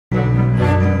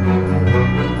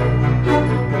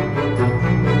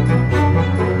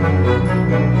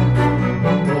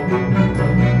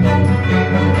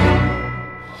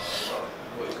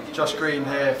Josh Green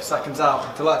here for Seconds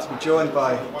Out. Delighted to be joined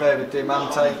by David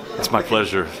Diamante. It's my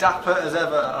pleasure. Dapper as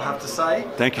ever, I have to say.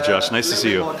 Thank you, Josh. Nice to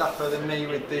see you. A little bit more dapper than me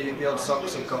with the odd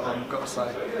socks I've got on, I've got to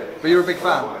say. But you're a big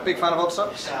fan? Big fan of odd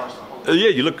socks? Yeah,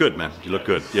 you look good, man. You look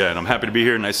good. Yeah, and I'm happy to be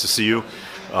here. Nice to see you.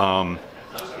 The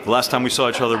last time we saw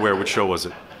each other, which show was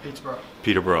it? Peterborough.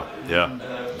 Peterborough,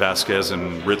 yeah. Vasquez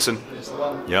and Ritson.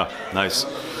 Yeah, nice.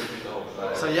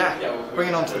 So yeah,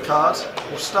 bringing on to the card,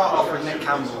 we'll start off with Nick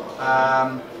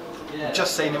Campbell. We've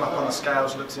just seen him up on the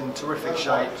scales, looks in terrific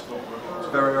shape.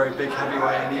 Very, very big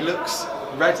heavyweight, and he looks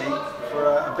ready for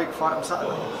a big fight on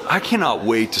Saturday. I cannot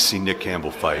wait to see Nick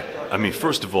Campbell fight. I mean,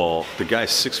 first of all, the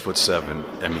guy's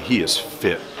 6'7". I mean, he is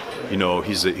fit. You know,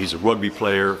 he's a rugby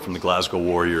player from the Glasgow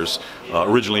Warriors.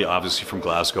 Originally, obviously from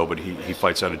Glasgow, but he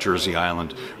fights out of Jersey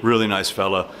Island. Really nice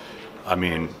fella. I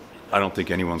mean, I don't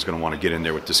think anyone's going to want to get in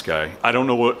there with this guy. I don't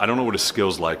know what his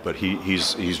skills like, but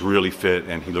he's really fit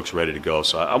and he looks ready to go.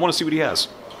 So I want to see what he has.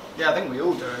 Yeah, I think we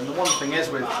all do. And the one thing is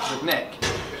with Nick,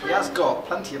 he has got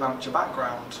plenty of amateur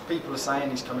background. People are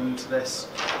saying he's coming into this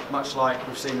much like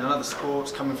we've seen in other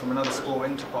sports, coming from another sport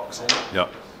into boxing. Yeah.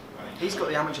 He's got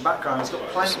the amateur background. He's got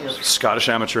plenty of Scottish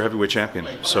amateur heavyweight champion.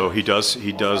 So he does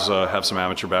have some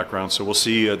amateur background. So we'll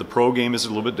see. The pro game is a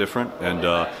little bit different, and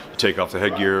you take off the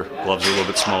headgear, gloves are a little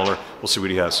bit smaller. We'll see what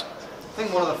he has. I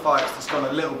think one of the fights that's gone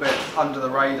a little bit under the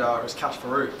radar is Cash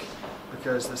Farouk,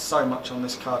 because there's so much on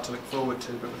this card to look forward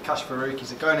to. But with Cash Farouk,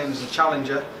 he's going in as a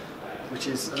challenger, which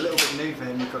is a little bit new for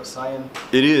him, you've got to say. And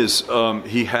it is.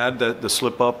 He had the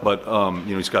slip up, but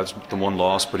he's got the one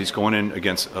loss. But he's going in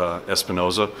against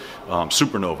Espinoza,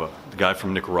 Supernova, the guy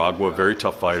from Nicaragua, very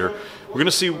tough fighter. We're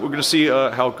gonna see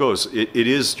how it goes. It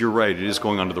is. You're right. It is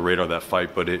going under the radar, that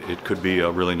fight, but it could be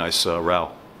a really nice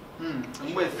row. And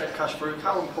with Cash Farouk,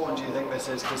 how important do you think this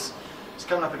is? Because he's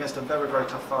coming up against a very, very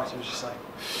tough fighter, as you say.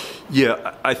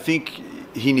 Yeah, I think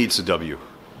he needs a W.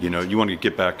 You know, you want to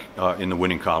get back in the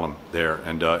winning column there,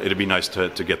 and it'd be nice to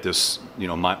get this,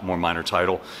 more minor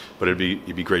title, but it'd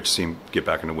be great to see him get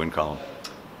back in the win column.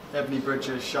 Ebanie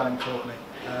Bridges, Shannon Courtenay.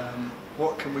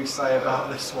 What can we say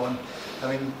about this one?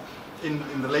 I mean,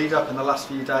 in the lead up in the last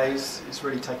few days, it's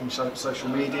really taken social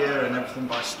media and everything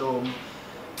by storm.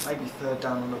 Maybe third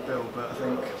down on the bill, but I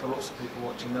think for lots of people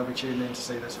watching, they'll be tuning in to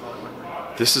see this fight, won't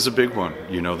they? This is a big one.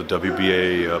 You know, the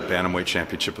WBA Bantamweight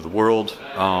Championship of the World.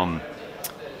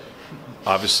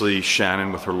 Obviously,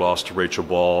 Shannon, with her loss to Rachel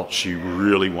Ball, she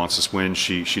really wants this win.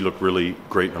 She looked really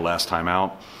great in her last time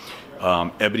out.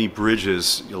 Ebanie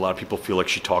Bridges, a lot of people feel like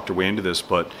she talked her way into this,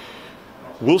 but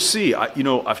we'll see.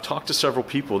 I've talked to several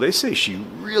people. They say she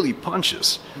really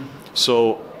punches.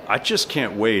 So I just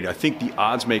can't wait. I think the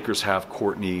odds makers have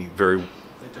Courtenay very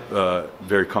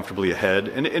comfortably ahead,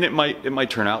 and it might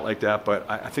turn out like that, but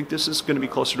I think this is going to be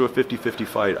closer to a 50-50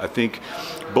 fight. I think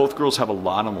both girls have a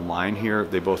lot on the line here.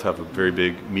 They both have a very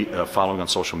big following on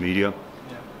social media.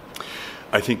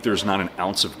 I think there's not an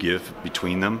ounce of give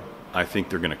between them. I think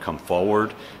they're going to come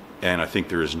forward, and I think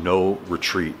there is no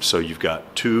retreat. So you've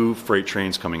got two freight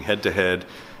trains coming head to head,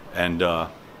 and I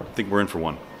think we're in for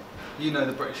one. You know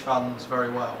the British fans very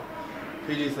well.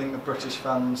 Who do you think the British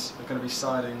fans are going to be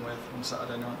siding with on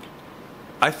Saturday night?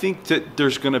 I think that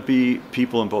there's going to be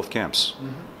people in both camps.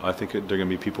 I think there are going to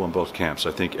be people in both camps.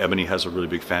 I think Ebanie has a really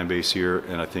big fan base here,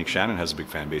 and I think Shannon has a big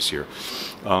fan base here.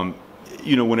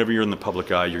 Whenever you're in the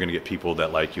public eye, you're going to get people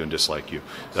that like you and dislike you.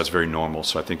 That's very normal,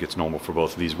 so I think it's normal for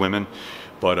both of these women.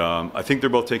 But I think they're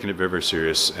both taking it very, very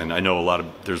serious, and I know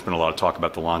there's been a lot of talk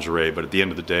about the lingerie, but at the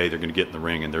end of the day, they're going to get in the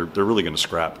ring, and they're really going to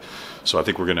scrap. So I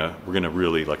think we're going to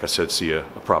really, like I said, see a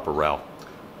proper row.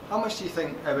 How much do you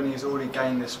think Ebanie has already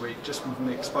gained this week, just from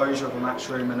the exposure of a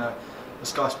matchroom and a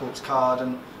Sky Sports card?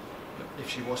 And if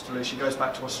she was to lose, she goes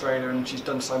back to Australia, and she's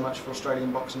done so much for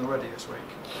Australian boxing already this week.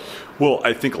 Well,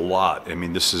 I think a lot. I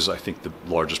mean, this is, I think, the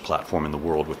largest platform in the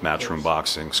world with matchroom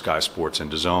boxing, Sky Sports,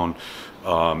 and DAZN.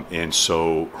 And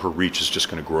so her reach is just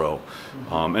going to grow.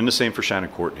 And the same for Shannon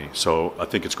Courtenay. So I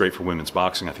think it's great for women's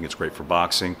boxing. I think it's great for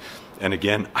boxing. And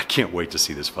again, I can't wait to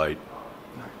see this fight.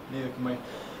 No, neither can we.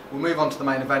 We'll move on to the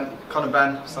main event. Conor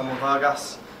Benn, Samuel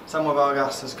Vargas. Samuel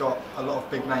Vargas has got a lot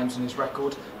of big names in his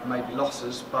record, maybe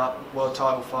losses, but world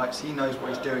title fights. He knows what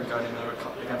he's doing going in there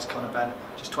against Conor Benn,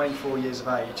 just 24 years of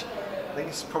age. I think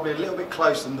it's probably a little bit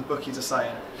closer than the bookies are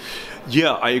saying.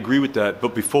 Yeah, I agree with that.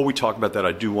 But before we talk about that,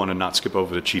 I do want to not skip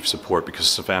over the chief support, because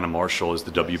Savannah Marshall is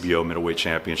the WBO middleweight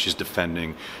champion. She's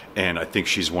defending, and I think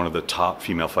she's one of the top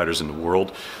female fighters in the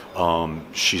world.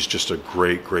 She's just a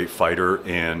great, great fighter,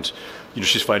 and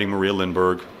she's fighting Maria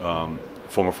Lindbergh,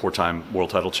 former four-time world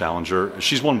title challenger.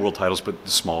 She's won world titles, but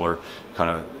smaller,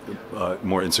 kind of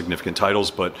more insignificant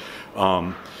titles. But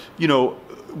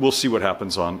we'll see what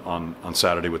happens on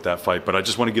Saturday with that fight. But I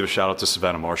just want to give a shout out to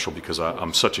Savannah Marshall because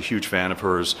I'm such a huge fan of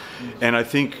hers. And I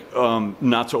think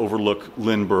not to overlook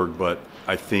Lindbergh, but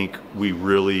I think we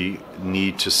really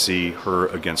need to see her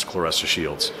against Claressa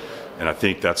Shields. And I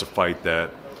think that's a fight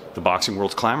that the boxing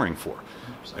world's clamoring for.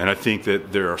 And I think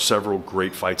that there are several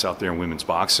great fights out there in women's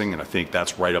boxing, and I think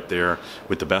that's right up there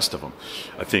with the best of them.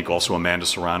 I think also Amanda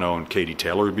Serrano and Katie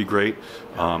Taylor would be great.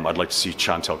 I'd like to see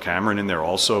Chantel Cameron in there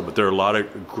also, but there are a lot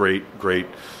of great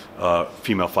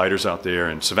female fighters out there,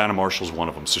 and Savannah Marshall's one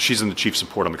of them. So she's in the chief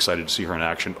support. I'm excited to see her in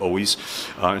action always,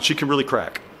 and she can really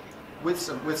crack. With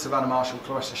Savannah Marshall,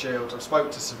 Claressa Shields, I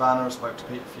spoke to Savannah, I spoke to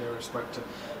Peter Fury, I spoke to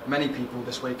many people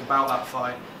this week about that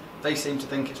fight. They seem to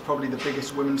think it's probably the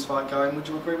biggest women's fight going. Would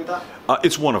you agree with that?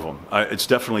 It's one of them. It's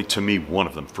definitely, to me, one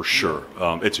of them for sure.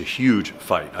 It's a huge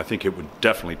fight. I think it would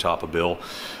definitely top a bill.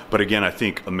 But again, I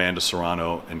think Amanda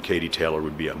Serrano and Katie Taylor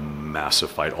would be a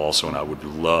massive fight also, and I would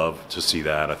love to see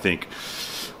that. I think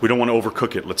we don't want to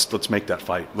overcook it. Let's make that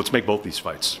fight. Let's make both these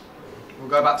fights. We'll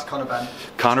go back to Conor Benn.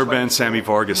 Conor Benn, Sammy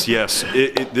Vargas. Yes,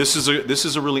 this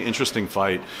is a really interesting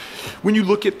fight. When you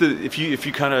look at if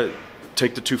you kind of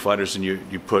take the two fighters and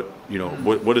you put,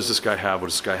 what does this guy have, what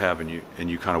does this guy have, and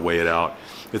you kind of weigh it out.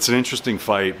 It's an interesting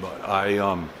fight, but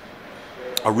I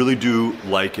really do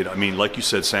like it. I mean, like you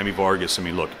said, Sammy Vargas. I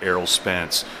mean, look, Errol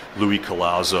Spence, Louis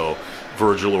Collazo,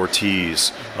 Virgil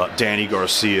Ortiz, Danny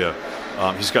Garcia.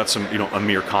 He's got some,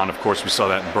 Amir Khan, of course, we saw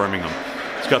that in Birmingham.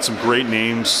 He's got some great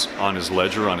names on his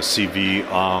ledger, on his CV,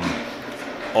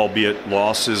 albeit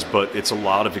losses, but it's a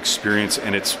lot of experience,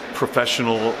 and it's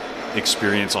professional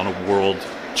experience on a world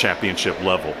championship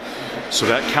level. So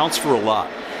that counts for a lot.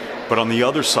 But on the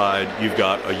other side, you've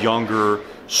got a younger,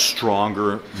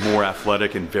 stronger, more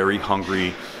athletic, and very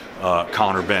hungry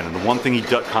Conor Benn. And the one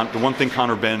thing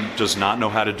Conor Benn does not know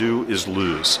how to do is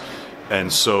lose.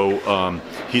 And so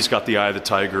he's got the eye of the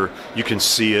tiger. You can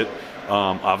see it.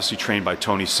 Obviously trained by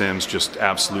Tony Sims, just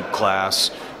absolute class.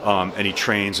 And he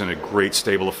trains in a great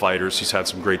stable of fighters. He's had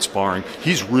some great sparring.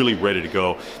 He's really ready to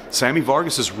go. Sammy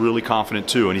Vargas is really confident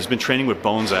too, and he's been training with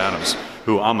Bones Adams,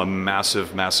 who I'm a massive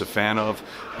fan of.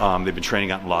 They've been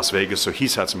training out in Las Vegas, so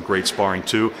he's had some great sparring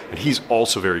too, and he's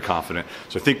also very confident.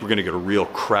 So I think we're going to get a real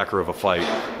cracker of a fight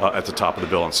at the top of the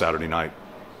bill on Saturday night.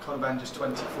 Conor Benn, just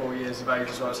 24 years of age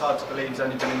as well. It's hard to believe he's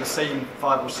only been in the scene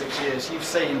 5 or 6 years. You've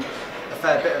seen a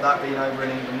fair bit of that being over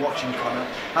in England watching Conor.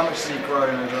 How much has he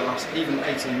grown over the last even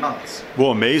 18 months?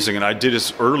 Well, amazing. And I did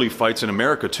his early fights in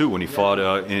America too when he fought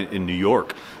in New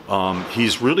York.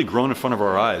 He's really grown in front of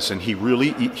our eyes, and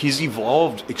he's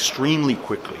evolved extremely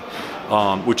quickly.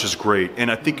 Which is great.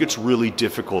 And I think it's really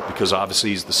difficult because obviously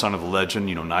he's the son of the legend,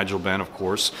 Nigel Benn, of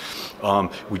course.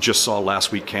 We just saw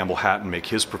last week Campbell Hatton make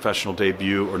his professional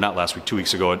debut, or not last week, 2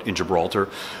 weeks ago in Gibraltar.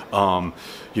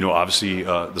 Obviously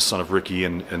the son of Ricky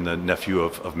and the nephew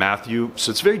of Matthew. So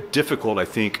it's very difficult, I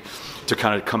think, to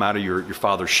kind of come out of your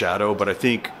father's shadow. But I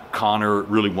think Conor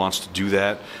really wants to do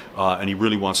that, and he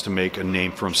really wants to make a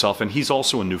name for himself. And he's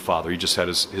also a new father. He just had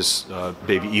his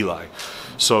baby Eli.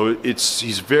 So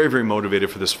he's very, very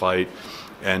motivated for this fight,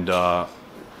 and I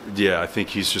think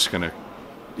he's just gonna.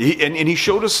 He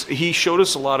showed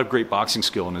us a lot of great boxing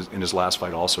skill in his last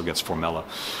fight also against Formella,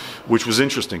 which was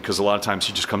interesting because a lot of times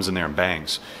he just comes in there and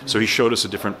bangs. So he showed us a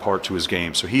different part to his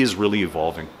game. So he is really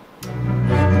evolving.